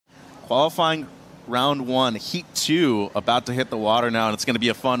Qualifying round 1, heat 2, about to hit the water now, and it's going to be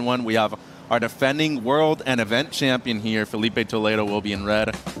a fun one. We have our defending world and event champion here, F.Toledo, will be in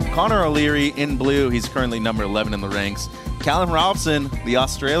red. C.O'Leary in blue. He's currently number 11 in the ranks. Callum Robson, the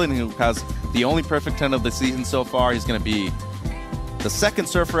Australian who has the only perfect 10 of the season so far. He's going to be the second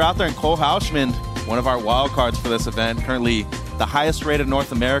surfer out there. And C.Houshmand, one of our wild cards for this event, currently the highest rated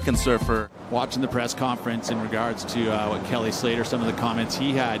North American surfer. Watching the press conference in regards to what Kelly Slater, some of the comments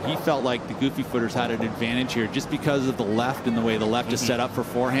he had, he felt like the goofy footers had an advantage here just because of the left and the way the left is set up for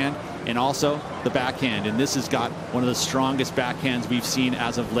forehand, and also the backhand. And this has got one of the strongest backhands we've seen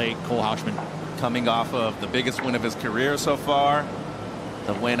as of late, C.Houshmand. Coming off of the biggest win of his career so far,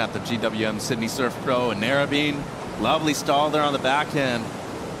 the win at the GWM Sydney Surf Pro in Narrabeen. Lovely stall there on the backhand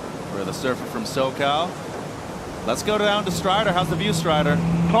for the surfer from SoCal. Let's go down to Strider. How's the view, Strider?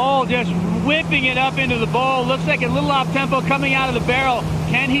 Cole just whipping it up into the bowl. Looks like a little off tempo coming out of the barrel.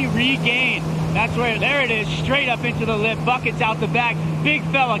 Can he regain? That's where, there it is, straight up into the lip. Buckets out the back. Big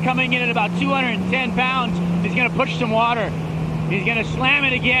fella coming in at about 210 pounds. He's going to push some water. He's going to slam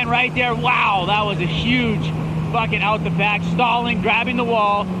it again right there. Wow, that was a huge bucket out the back. Stalling, grabbing the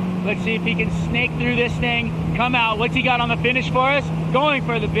wall. Let's see if he can snake through this thing, come out. What's he got on the finish for us? Going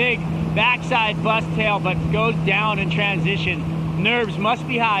for the big backside bust tail, but goes down in transition. Nerves must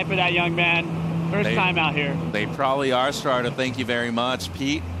be high for that young man. First time out here. They probably are, Strider. Thank you very much,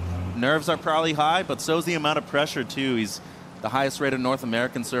 Pete. Nerves are probably high, but so's the amount of pressure, too. He's the highest rated North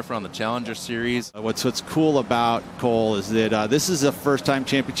American surfer on the Challenger Series. What's cool about Cole is that this is a first-time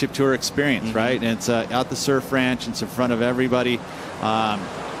championship tour experience, right? And it's at the Surf Ranch. It's in front of everybody.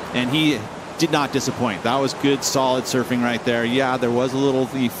 And he did not disappoint. That was good, solid surfing right there. Yeah, there was a little,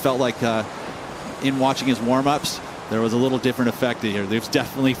 he felt like in watching his warm-ups, there was a little different effect here. There's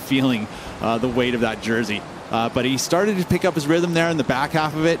definitely feeling the weight of that jersey. But he started to pick up his rhythm there in the back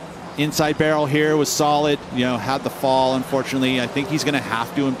half of it. Inside barrel here was solid, you know, had the fall, unfortunately. I think he's going to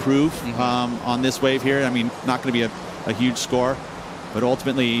have to improve on this wave here. I mean, not going to be a huge score, but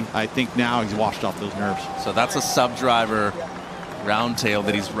ultimately, I think now he's washed off those nerves. So that's a sub-driver round tail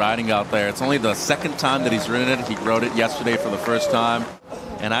that he's riding out there. It's only the second time that he's ridden it. He rode it yesterday for the first time.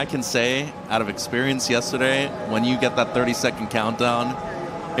 And I can say, out of experience yesterday, when you get that 30-second countdown,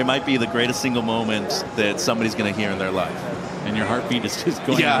 it might be the greatest single moment that somebody's going to hear in their life. And your heartbeat is just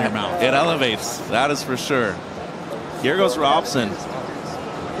going in your mouth. It elevates. That is for sure. Here goes Robson,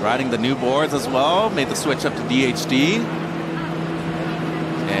 riding the new boards as well. Made the switch up to DHD.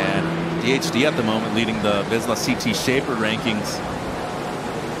 And DHD at the moment leading the Vizsla CT Shaper rankings.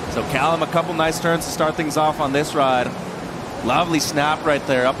 So Callum, a couple nice turns to start things off on this ride. Lovely snap right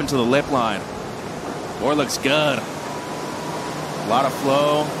there up into the lip line. Board looks good. A lot of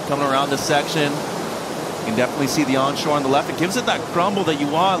flow coming around this section. You can definitely see the onshore on the left. It gives it that crumble that you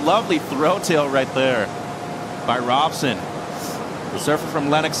want. Lovely throw tail right there by Robson. The surfer from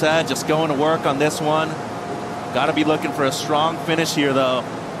Lennox Head just going to work on this one. Got to be looking for a strong finish here, though.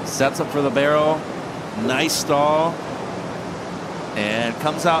 Sets up for the barrel. Nice stall. And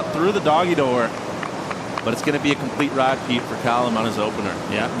comes out through the doggy door. But it's going to be a complete ride, Pete, for Callum on his opener.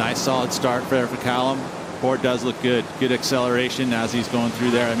 Yeah, nice solid start there for Callum. Board does look good. Good acceleration as he's going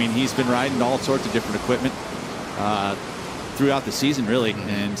through there. I mean, he's been riding all sorts of different equipment throughout the season, really.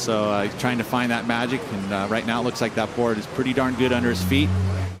 And so he's trying to find that magic. And right now it looks like that board is pretty darn good under his feet.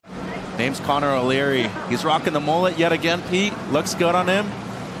 Name's C.O'Leary. He's rocking the mullet yet again, Pete. Looks good on him.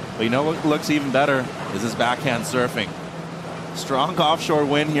 But you know what looks even better is his backhand surfing. Strong offshore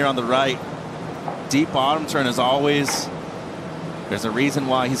wind here on the right. Deep bottom turn as always. There's a reason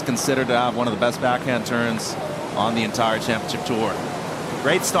why he's considered to have one of the best backhand turns on the entire championship tour.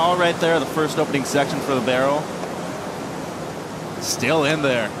 Great stall right there, the first opening section for the barrel. Still in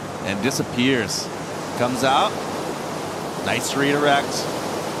there and disappears. Comes out. Nice redirect.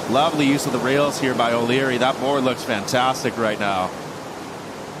 Lovely use of the rails here by O'Leary. That board looks fantastic right now.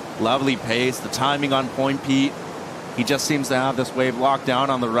 Lovely pace, the timing on point, Pete. He just seems to have this wave locked down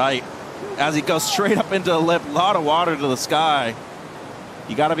on the right. As he goes straight up into the lip, a lot of water to the sky.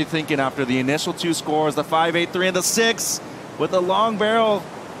 You got to be thinking after the initial two scores, the 5.83 and the 6 with a long barrel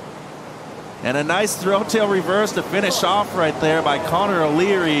and a nice throw tail reverse to finish off right there by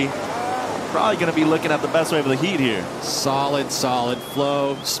C.O'Leary. Probably going to be looking at the best wave of the heat here. Solid, solid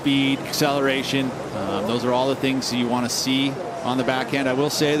flow, speed, acceleration. Those are all the things you want to see on the backhand. I will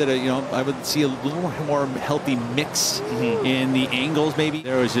say that you know, I would see a little more healthy mix in the angles. Maybe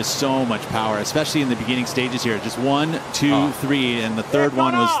there was just so much power, especially in the beginning stages here. Just 1, 2, 3, and the third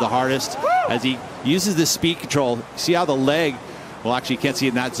one was the hardest. As he uses this speed control, see how the leg, well, actually you can't see it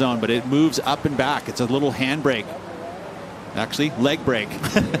in that zone, but it moves up and back. It's a little handbrake. actually leg break.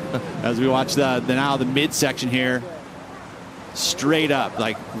 As we watch the midsection here, straight up,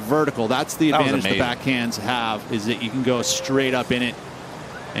 like vertical. That's the advantage the backhands have, is that you can go straight up in it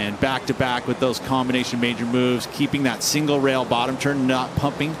and back to back with those combination major moves, keeping that single rail bottom turn not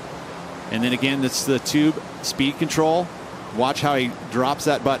pumping. And then again, that's the tube speed control. Watch how he drops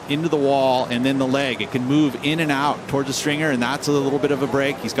that butt into the wall, and then the leg. It can move in and out towards the stringer, and that's a little bit of a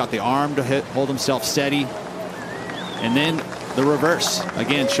break. He's got the arm to hold himself steady. And then the reverse.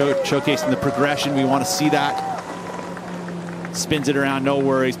 Again, showcasing the progression. We want to see that. Spins it around, no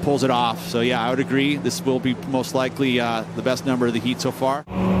worries, pulls it off. So yeah, I would agree. This will be most likely the best number of the heat so far.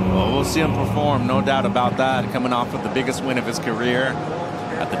 Well, we'll see him perform, no doubt about that. Coming off of the biggest win of his career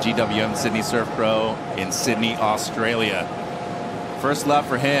at the GWM Sydney Surf Pro in Sydney, Australia. First left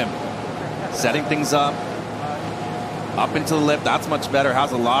for him, setting things up into the lip. That's much better.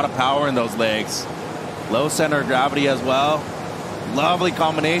 Has a lot of power in those legs. Low center of gravity as well. Lovely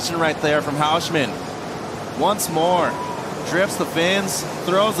combination right there from Houshmand. Once more, drifts the fins,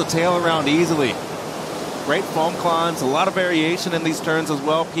 throws the tail around easily. Great foam climbs, a lot of variation in these turns as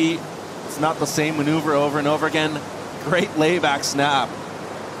well, Pete. It's not the same maneuver over and over again. Great layback snap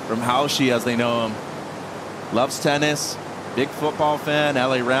from Houshi, as they know him. Loves tennis. Big football fan,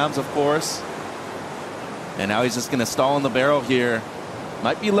 LA Rams, of course. And now he's just going to stall in the barrel here.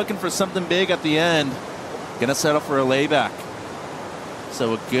 Might be looking for something big at the end. Going to settle for a layback.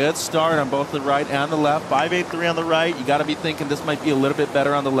 So a good start on both the right and the left. 5.83 on the right. You got to be thinking this might be a little bit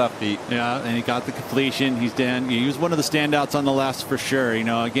better on the left feet. Yeah, and he got the completion. He was one of the standouts on the left for sure. You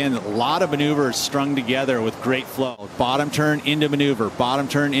know, again, a lot of maneuvers strung together with great flow. Bottom turn into maneuver. Bottom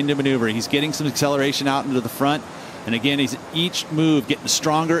turn into maneuver. He's getting some acceleration out into the front. And again, he's each move getting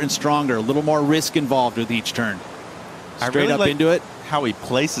stronger and stronger. A little more risk involved with each turn. Straight up into it. How he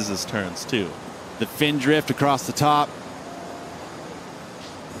places his turns too. The fin drift across the top.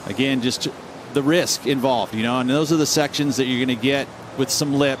 Again, just the risk involved, you know, and those are the sections that you're going to get with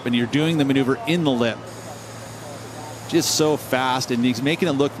some lip, and you're doing the maneuver in the lip. Just so fast, and he's making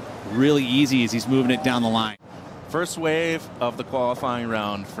it look really easy as he's moving it down the line. First wave of the qualifying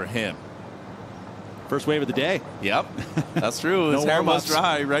round for him. First wave of the day. Yep, that's true. His hair was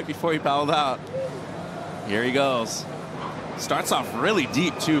dry right before he paddled out. Here he goes. Starts off really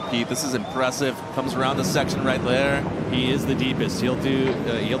deep too, Pete. This is impressive. Comes around the section right there. He is the deepest. He'll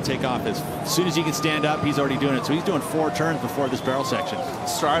take off as soon as he can stand up. He's already doing it. So he's doing 4 turns before this barrel section.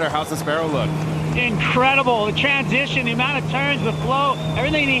 Strider, how's this barrel look? Incredible. The transition, the amount of turns, the flow,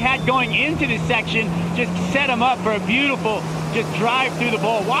 everything he had going into this section just set him up for a beautiful just drive through the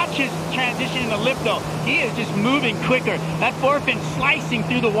bowl. Watch his transition in the lip though. He is just moving quicker. That forefin slicing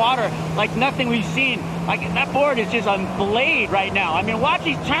through the water like nothing we've seen. Like that board is just on blade right now. I mean, watch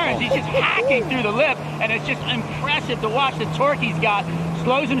these turns. He's just hacking through the lip, and it's just impressive to watch the torque he's got.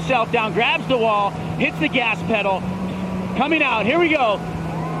 Slows himself down, grabs the wall, hits the gas pedal. Coming out, here we go.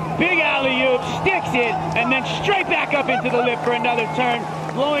 Big alley-oop, sticks it, and then straight back up into the lip for another turn,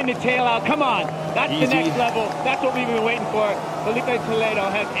 blowing the tail out. Come on, that's the next level. That's what we've been waiting for. F.Toledo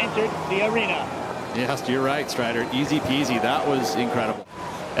has entered the arena. Yes, you're right, Strider. Easy peasy. That was incredible.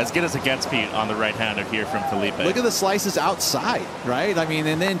 As good as it gets, Pete, on the right-hander here from Felipe. Look at the slices outside, right? I mean,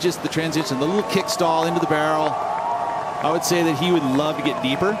 and then just the transition, the little kick stall into the barrel. I would say that he would love to get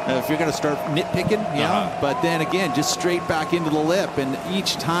deeper if you're going to start nitpicking, you know? But then again, just straight back into the lip, and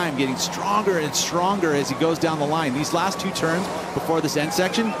each time getting stronger and stronger as he goes down the line. These last 2 turns before this end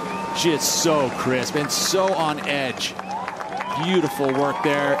section, just so crisp and so on edge. Beautiful work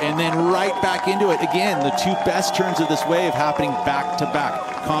there, and then right back into it again. The 2 best turns of this wave happening back to back.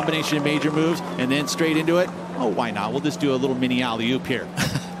 Combination of major moves, and then straight into it. Oh, why not? We'll just do a little mini alley-oop here.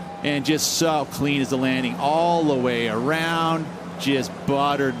 And just so clean as the landing all the way around. Just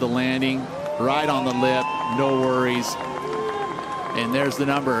buttered the landing right on the lip. No worries. And there's the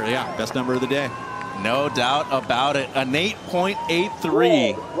number. Yeah, best number of the day. No doubt about it. An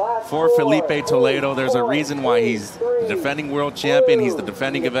 8.83 for Felipe Toledo. There's a reason why he's the defending world champion. He's the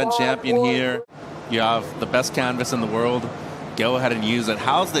defending event champion here. You have the best canvas in the world. Go ahead and use it.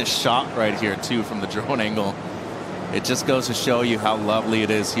 How's this shot right here, too, from the drone angle? It just goes to show you how lovely it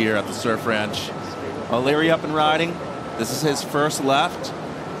is here at the Surf Ranch. O'Leary up and riding. This is his first left.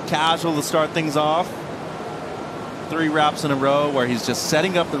 Casual to start things off. 3 wraps in a row where he's just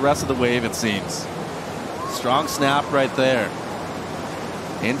setting up the rest of the wave, it seems. Strong snap right there.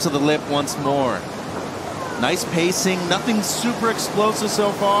 Into the lip once more. Nice pacing. Nothing super explosive so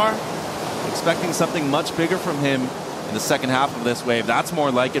far. Expecting something much bigger from him in the second half of this wave. That's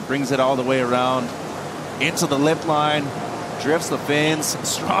more like it. Brings it all the way around. Into the lip line, drifts the fins,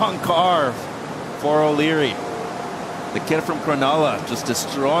 strong carve for O'Leary. The kid from Cronulla just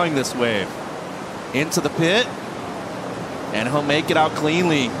destroying this wave. Into the pit, and he'll make it out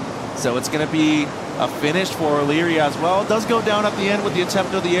cleanly. So it's going to be a finish for O'Leary as well. It does go down at the end with the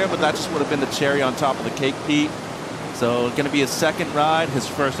attempt of the air, but that just would have been the cherry on top of the cake, Pete. So it's going to be his second ride, his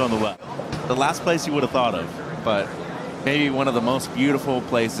first on the left. The last place you would have thought of, but maybe one of the most beautiful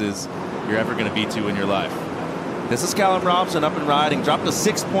places you're ever going to be to in your life. This is Callum Robson up and riding. Dropped a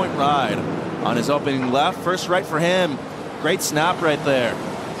 6-point ride on his opening left. First right for him. Great snap right there.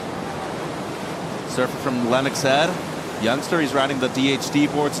 Surfer from Lennox Head. Youngster, he's riding the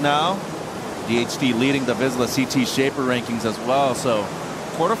DHD boards now. DHD leading the Vizsla CT Shaper rankings as well. So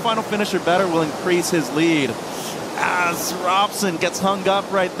quarterfinal finisher better will increase his lead. As Robson gets hung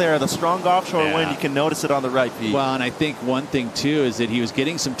up right there. The strong offshore wind, you can notice it on the right, Pete. Well, and I think one thing too is that he was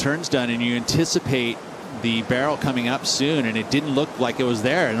getting some turns done, and you anticipate the barrel coming up soon, and it didn't look like it was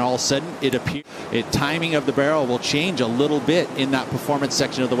there, and all of a sudden it appeared. Timing of the barrel will change a little bit in that performance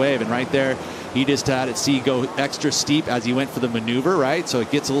section of the wave, and right there he just had it go extra steep as he went for the maneuver, right? So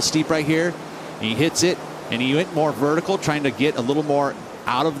it gets a little steep right here, and he hits it, and he went more vertical, trying to get a little more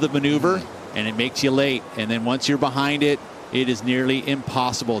out of the maneuver, and it makes you late. And then once you're behind it, it is nearly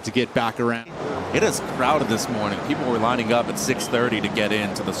impossible to get back around. It is crowded this morning. People were lining up at 6:30 to get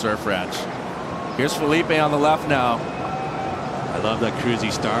into the surf ranch. Here's Felipe on the left now. I love that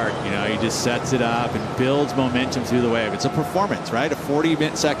cruisy start. You know, he just sets it up and builds momentum through the wave. It's a performance, right? A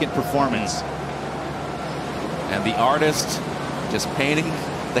 40-second performance. And the artist just painting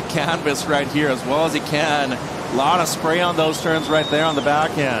the canvas right here as well as he can. A lot of spray on those turns right there on the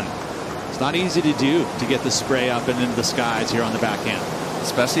backhand. It's not easy to do, to get the spray up and into the skies here on the backhand.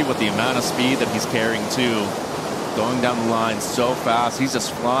 Especially with the amount of speed that he's carrying too. Going down the line so fast. He's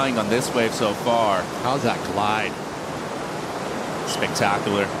just flying on this wave so far. How's that glide?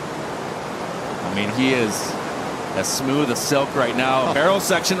 Spectacular. I mean, he is as smooth as silk right now. Barrel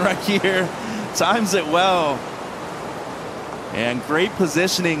section right here. Times it well. And great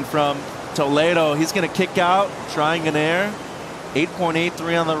positioning from Toledo. He's going to kick out, trying an air.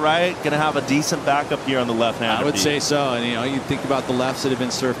 8.83 on the right. Going to have a decent backup here on the left hand. I would say so. And, you know, you think about the lefts that have been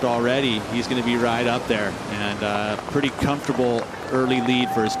surfed already. He's going to be right up there. And pretty comfortable early lead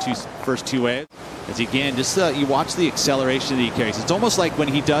for his first two waves. As again, just you watch the acceleration that he carries. It's almost like when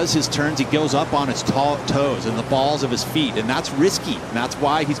he does his turns, he goes up on his toes and the balls of his feet. And that's risky. And that's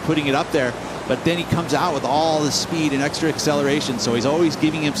why he's putting it up there. But then he comes out with all the speed and extra acceleration. So he's always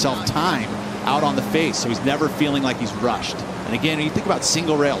giving himself time out on the face. So he's never feeling like he's rushed. And again, when you think about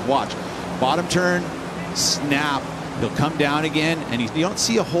single rail, watch. Bottom turn, snap, he'll come down again, and you don't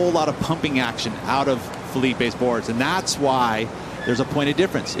see a whole lot of pumping action out of Felipe's boards. And that's why there's a point of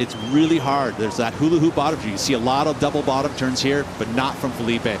difference. It's really hard. There's that hula hoop bottom turn. You see a lot of double bottom turns here, but not from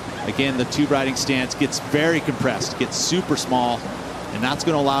Felipe. Again, the tube riding stance gets very compressed, gets super small, and that's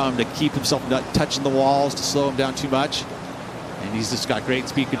going to allow him to keep himself not touching the walls to slow him down too much. And he's just got great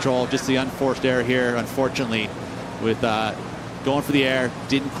speed control. Just the unforced air here, unfortunately, with going for the air,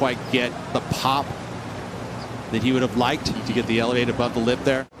 didn't quite get the pop that he would have liked to get the elevate above the lip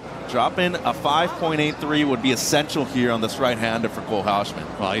there. Drop in a 5.83 would be essential here on this right-hander for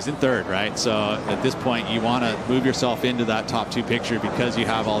C.Houshmand. Well, he's in third, right? So at this point, you want to move yourself into that top two picture because you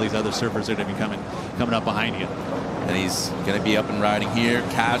have all these other surfers that are going to be coming up behind you. And he's going to be up and riding here,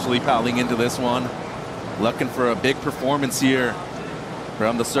 casually paddling into this one. Looking for a big performance here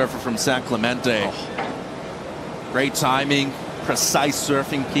from the surfer from San Clemente. Great timing, precise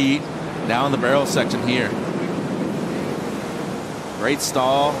surfing, Pete. Now in the barrel section here. Great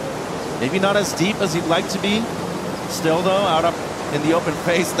stall. Maybe not as deep as he'd like to be. Still, though, out up in the open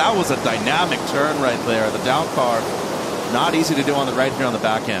face. That was a dynamic turn right there. The down carve. Not easy to do on the right here on the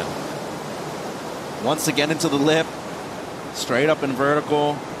backhand. Once again into the lip. Straight up and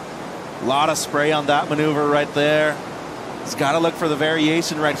vertical. A lot of spray on that maneuver right there. He's got to look for the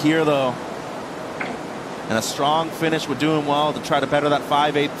variation right here, though. And a strong finish would do him well to try to better that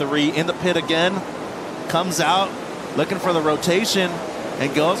 5.83 in the pit again. Comes out looking for the rotation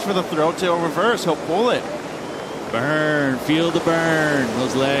and goes for the throat tail reverse. He'll pull it. Burn, feel the burn.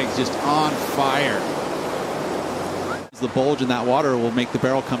 Those legs just on fire. The bulge in that water will make the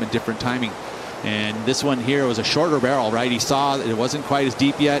barrel come in different timing. And this one here was a shorter barrel, right? He saw that it wasn't quite as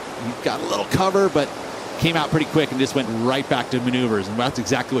deep yet. He got a little cover, but came out pretty quick and just went right back to maneuvers. And that's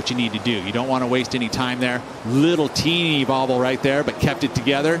exactly what you need to do. You don't want to waste any time there. Little teeny bobble right there, but kept it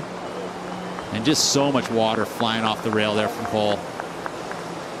together. And just so much water flying off the rail there from Cole.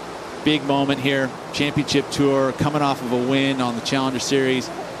 Big moment here. Championship Tour, coming off of a win on the Challenger Series.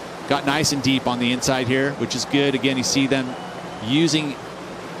 Got nice and deep on the inside here, which is good. Again, you see them using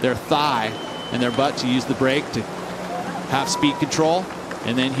their thigh and their butt to use the brake to have speed control.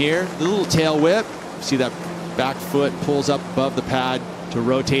 And then here, the little tail whip. See that back foot pulls up above the pad to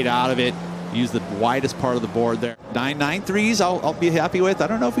rotate out of it. Use the widest part of the board there. 9.93s, I'll be happy with. I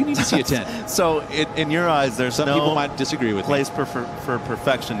don't know if we need to see a 10. So in your eyes, there's some people might disagree with place for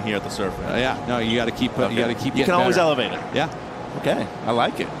perfection here at the surf. Yeah, no, you got to keep. Okay. You got to keep. You can always better. elevate it. Yeah. Okay, I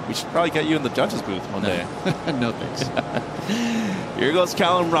like it. We should probably get you in the judges booth one day. No thanks. Here goes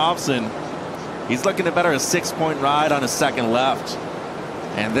Callum Robson. He's looking to better a 6-point ride on his second left.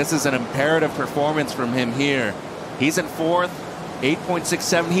 And this is an imperative performance from him here. He's in fourth,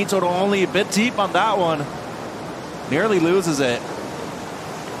 8.67. Heat total only a bit deep on that one. Nearly loses it.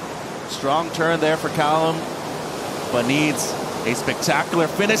 Strong turn there for Callum, but needs a spectacular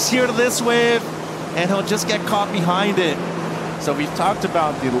finish here to this wave, and he'll just get caught behind it. So we've talked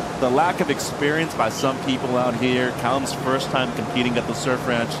about the lack of experience by some people out here. Callum's first time competing at the surf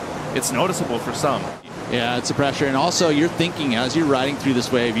ranch. It's noticeable for some. Yeah, it's a pressure. And also you're thinking as you're riding through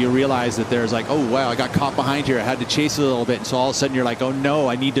this wave, you realize that there's like, oh, wow, I got caught behind here. I had to chase it a little bit. And so all of a sudden you're like, oh, no,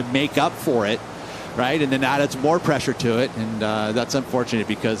 I need to make up for it. Right. And then that adds more pressure to it. And that's unfortunate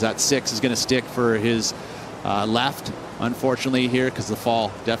because that 6 is going to stick for his left, unfortunately, here, because the fall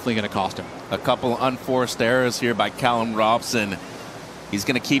definitely going to cost him. A couple unforced errors here by Callum Robson. He's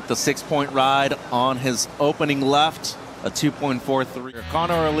going to keep the 6-point ride on his opening left, a 2.43.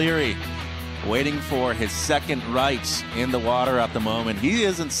 Connor O'Leary waiting for his second right in the water at the moment. He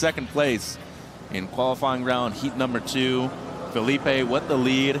is in second place in qualifying round heat number 2. Felipe with the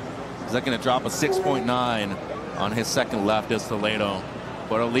lead. Is that going to drop a 6.9 on his second left is F.Toledo.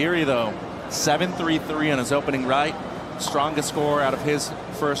 But O'Leary, though, 7.33 on his opening right. Strongest score out of his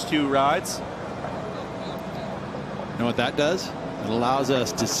first 2 rides. You know what that does? It allows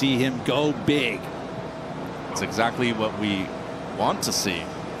us to see him go big. It's exactly what we want to see.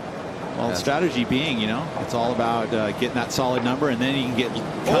 Well, the strategy being, you know, it's all about getting that solid number, and then you can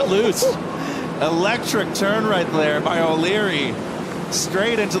get cut loose. Electric turn right there by O'Leary.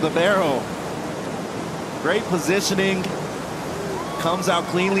 Straight into the barrel. Great positioning. Comes out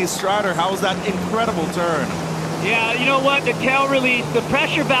cleanly. Strider, how was that incredible turn? Yeah, you know what? The tail release, the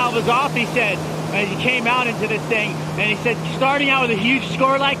pressure valve was off, he said, as he came out into this thing. And he said starting out with a huge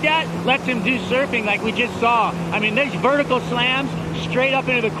score like that lets him do surfing like we just saw. I mean, there's vertical slams straight up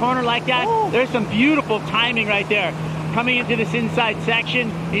into the corner like that. Ooh. There's some beautiful timing right there. Coming into this inside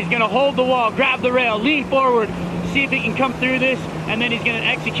section, he's going to hold the wall, grab the rail, lean forward, see if he can come through this, and then he's going to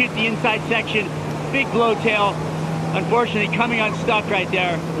execute the inside section. Big blow tail. Unfortunately, coming unstuck right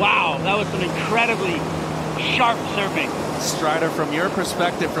there. Wow, that was some incredibly sharp surfing. Strider, from your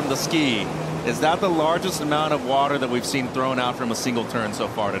perspective from the ski, is that the largest amount of water that we've seen thrown out from a single turn so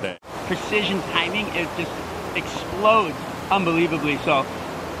far today? Precision timing, it just explodes unbelievably. So,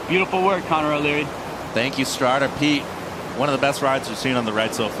 beautiful work, Connor O'Leary. Thank you, Strider. Pete, one of the best rides we've seen on the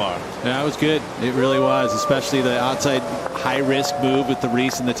ride so far. Yeah, it was good. It really was, especially the outside high-risk move with the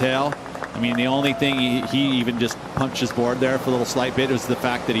Reese and the tail. I mean, the only thing he even just punched his board there for a little slight bit was the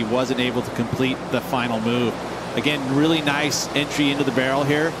fact that he wasn't able to complete the final move. Again, really nice entry into the barrel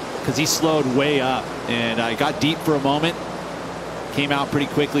here because he slowed way up and got deep for a moment, came out pretty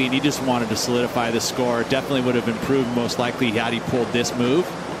quickly, and he just wanted to solidify the score. Definitely would have improved most likely had he pulled this move,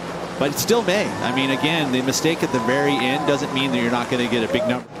 but it still may. I mean, again, the mistake at the very end doesn't mean that you're not going to get a big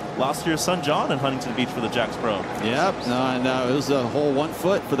number. Lost to your son John in Huntington Beach for the Jacks Pro. Yep, and it was a whole 1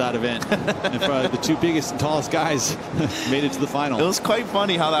 foot for that event. If the 2 biggest and tallest guys made it to the final. It was quite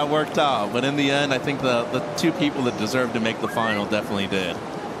funny how that worked out, but in the end, I think the 2 people that deserved to make the final definitely did.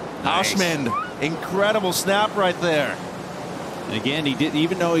 Nice. Houshmand, incredible snap right there. And again, he didn't,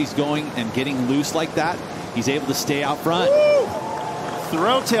 even though he's going and getting loose like that, he's able to stay out front. Woo!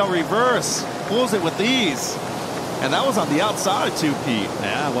 Throw tail reverse, pulls it with ease. And that was on the outside too, Pete.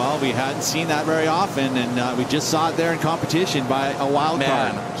 Yeah, well, we hadn't seen that very often, and we just saw it there in competition by a wild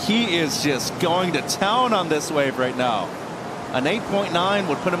card. He is just going to town on this wave right now. An 8.9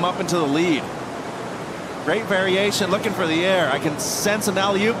 would put him up into the lead. Great variation, looking for the air. I can sense an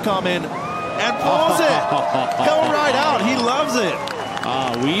alley-oop coming, and pulls it. Go right out. He loves it.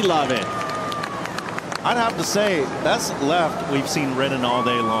 We love it. I'd have to say, best left we've seen ridden all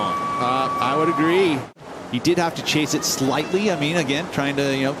day long. I would agree. He did have to chase it slightly. I mean, again, trying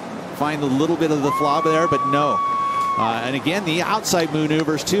to, find a little bit of the flaw there, but no. And again, the outside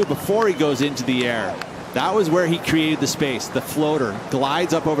maneuvers too before he goes into the air. That was where he created the space. The floater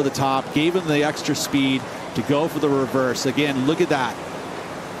glides up over the top, gave him the extra speed to go for the reverse. Again, look at that.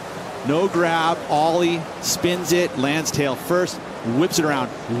 No grab, ollie, spins it, lands tail first, whips it around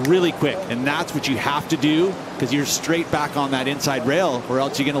really quick. And that's what you have to do because you're straight back on that inside rail or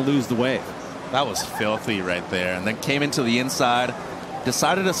else you're going to lose the wave. That was filthy right there. And then came into the inside,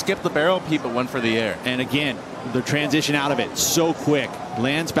 decided to skip the barrel peep, but went for the air. And again, the transition out of it so quick.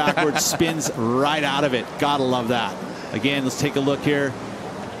 Lands backwards, spins right out of it. Gotta love that. Again, let's take a look here.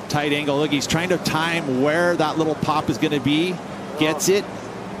 Tight angle. Look, he's trying to time where that little pop is going to be. Gets it.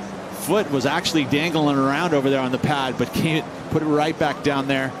 Foot was actually dangling around over there on the pad, but can't put it right back down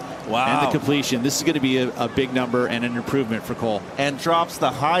there. Wow. And the completion. This is going to be a big number and an improvement for Cole. And drops the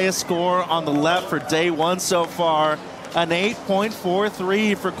highest score on the left for day one so far. An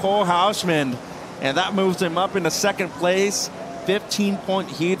 8.43 for C.Houshmand. And that moves him up into second place. 15-point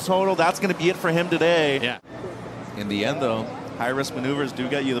heat total. That's going to be it for him today. Yeah. In the end, though, high-risk maneuvers do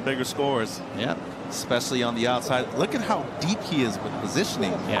get you the bigger scores. Yeah. Especially on the outside. Look at how deep he is with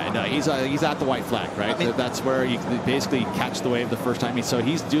positioning. Yeah, no, he's at the white flag, right? I mean, that's where you basically catch the wave the first time. So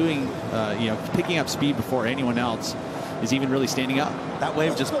he's doing, picking up speed before anyone else is even really standing up. That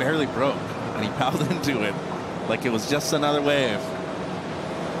wave just barely broke, and he powered into it like it was just another wave.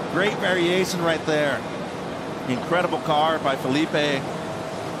 Great variation right there. Incredible car by Felipe.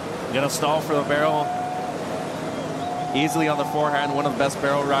 Gonna stall for the barrel. Easily on the forehand, one of the best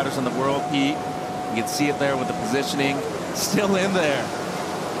barrel riders in the world, Pete. You can see it there with the positioning. Still in there.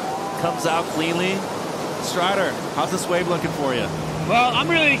 Comes out cleanly. Strider, how's this wave looking for you? Well, I'm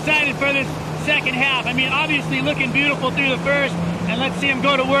really excited for this second half. I mean, obviously looking beautiful through the first, and let's see him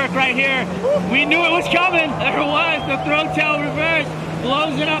go to work right here. We knew it was coming. There it was, the throw tail reverse.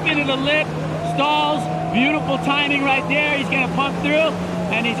 Blows it up into the lip, stalls. Beautiful timing right there. He's going to pump through,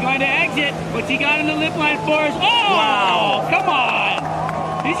 and he's going to exit. What's he got in the lip line for us? Oh, wow. Come on.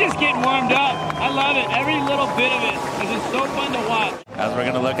 He's just getting warmed up. I love it. Every little bit of it. This is so fun to watch. As we're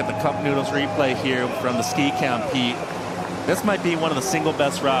going to look at the Cup Noodles replay here from the ski cam, Pete. This might be one of the single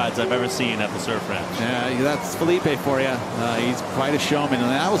best rides I've ever seen at the Surf Ranch. Yeah, that's Felipe for you. He's quite a showman. And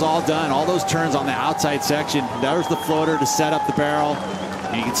that was all done. All those turns on the outside section. That was the floater to set up the barrel.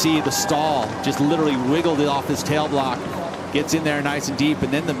 And you can see the stall just literally wiggled it off his tail block. Gets in there nice and deep.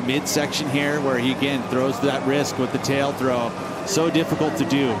 And then the midsection here where he, again, throws that risk with the tail throw. So difficult to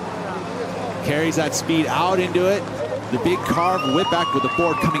do. Carries that speed out into it. The big carved whip back with the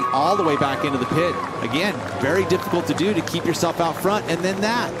board coming all the way back into the pit. Again, very difficult to do to keep yourself out front. And then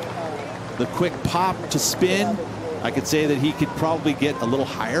the quick pop to spin. I could say that he could probably get a little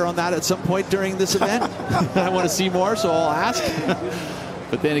higher on that at some point during this event. I want to see more, so I'll ask.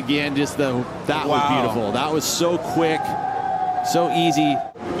 But then again, just that was beautiful. That was so quick, so easy.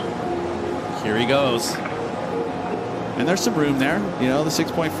 Here he goes. And there's some room there. You know, the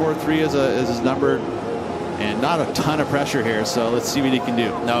 6.43 is his number. And not a ton of pressure here, so let's see what he can do.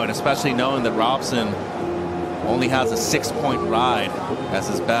 No, and especially knowing that Robson only has a 6-point ride as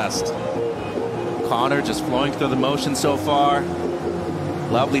his best. Connor just flowing through the motion so far.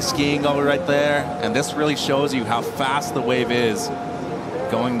 Lovely skiing over right there. And this really shows you how fast the wave is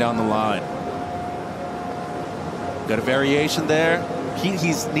going down the line. Got a variation there.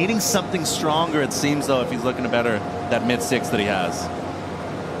 He's needing something stronger, it seems, though, if he's looking to better that mid-6 that he has.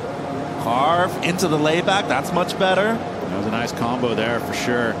 Carve into the layback. That's much better. That was a nice combo there for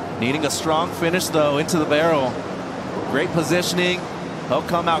sure. Needing a strong finish, though, into the barrel. Great positioning. He'll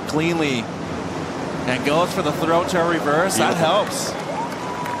come out cleanly. And goes for the throw tail reverse. That helps.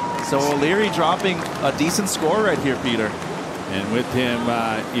 So O'Leary dropping a decent score right here, Peter. And with him,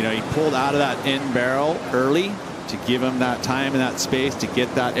 he pulled out of that end barrel early to give him that time and that space to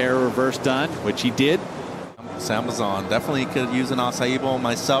get that air reverse done, which he did. Samazon definitely could use an acai bowl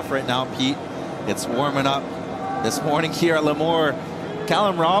myself right now, Pete. It's warming up this morning here at Lemoore.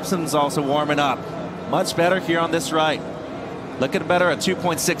 Callum Robson's also warming up. Much better here on this right. Looking better at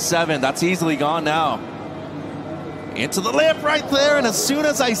 2.67. That's easily gone now. Into the lip right there, and as soon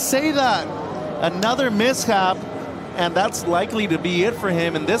as I say that, another mishap, and that's likely to be it for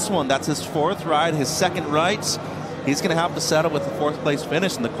him in this one. That's his 4th ride, his 2nd right. He's going to have to settle with the 4th place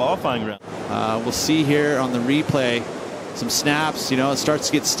finish in the qualifying round. We'll see here on the replay some snaps. It starts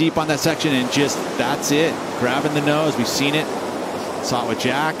to get steep on that section, and just that's it. Grabbing the nose. We've seen it. Saw it with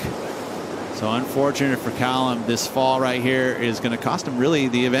Jack. So unfortunate for Callum. This fall right here is going to cost him really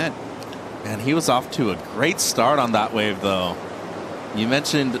the event. And he was off to a great start on that wave, though. You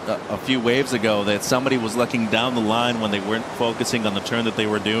mentioned a few waves ago that somebody was looking down the line when they weren't focusing on the turn that they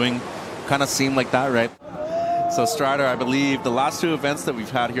were doing. Kind of seemed like that, right? So Strider, I believe the last 2 events that we've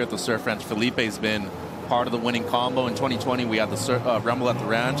had here at the Surf Ranch, Felipe's been part of the winning combo. In 2020, we had the Rumble at the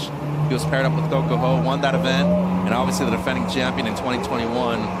Ranch. He was paired up with Coco Ho, won that event, and obviously the defending champion in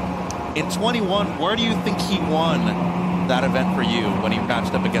 2021. In 21, where do you think he won that event for you when he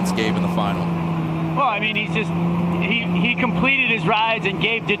matched up against Gabe in the final? Well, I mean, he's just he completed his rides and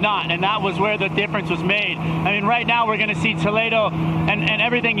Gabe did not, and that was where the difference was made. I mean, right now we're going to see Toledo and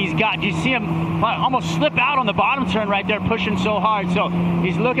everything he's got. You see him almost slip out on the bottom turn right there, pushing so hard. So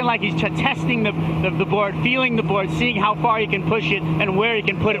he's looking like he's testing the board, feeling the board, seeing how far he can push it and where he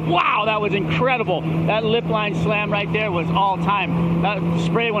can put it. Wow, that was incredible. That lip line slam right there was all time. That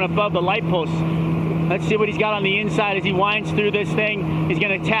spray went above the light post. Let's see what he's got on the inside as he winds through this thing. He's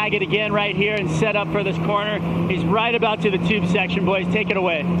going to tag it again right here and set up for this corner. He's right about to the tube section, boys. Take it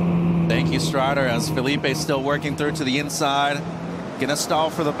away. Thank you, Strider, as Felipe's still working through to the inside. Gonna stall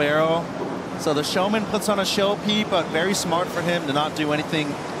for the barrel. So the showman puts on a show, Pete, but very smart for him to not do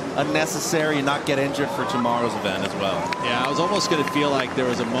anything unnecessary and not get injured for tomorrow's event as well. Yeah, I was almost going to feel like there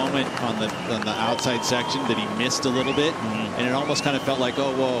was a moment on the outside section that he missed a little bit, and it almost kind of felt like,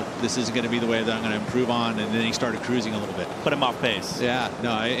 oh, whoa, this isn't going to be the way that I'm going to improve on, and then he started cruising a little bit. Put him off pace. Yeah,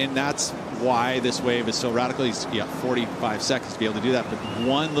 no, and that's why this wave is so radical. He's 45 seconds to be able to do that, but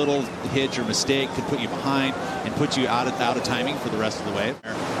one little hitch or mistake could put you behind and put you out of timing for the rest of the wave.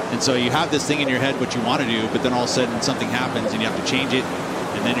 And so you have this thing in your head what you want to do, but then all of a sudden something happens and you have to change it,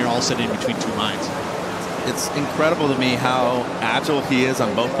 and then you're all set in between two lines. It's incredible to me how agile he is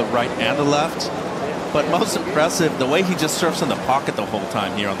on both the right and the left. But most impressive, the way he just surfs in the pocket the whole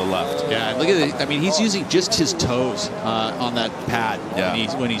time here on the left. Yeah, look at it. I mean, he's using just his toes on that pad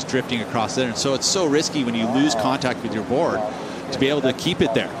when he's drifting across there. And so it's so risky when you lose contact with your board to be able to keep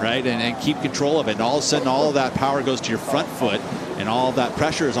it there, right? And keep control of it. And all of a sudden, all of that power goes to your front foot, and all of that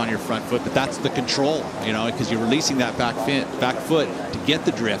pressure is on your front foot. But that's the control, because you're releasing that back foot to get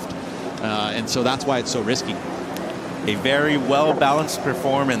the drift. And so that's why it's so risky. A very well-balanced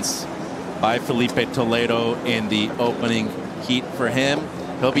performance by Felipe Toledo in the opening heat for him.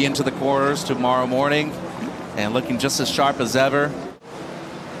 He'll be into the quarters tomorrow morning and looking just as sharp as ever.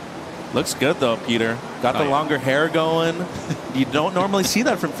 Looks good though, Peter. Got the longer hair going. You don't normally see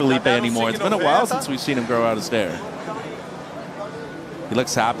that from Felipe anymore. It's been a while since we've seen him grow out his hair. He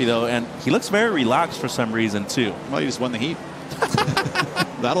looks happy though, and he looks very relaxed for some reason too. Well, he just won the heat.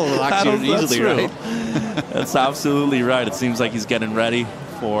 That'll relax you easily, right? That's absolutely right. It seems like he's getting ready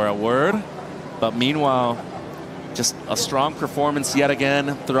for a word. But meanwhile, just a strong performance yet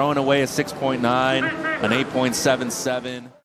again, throwing away a 6.9, an 8.77.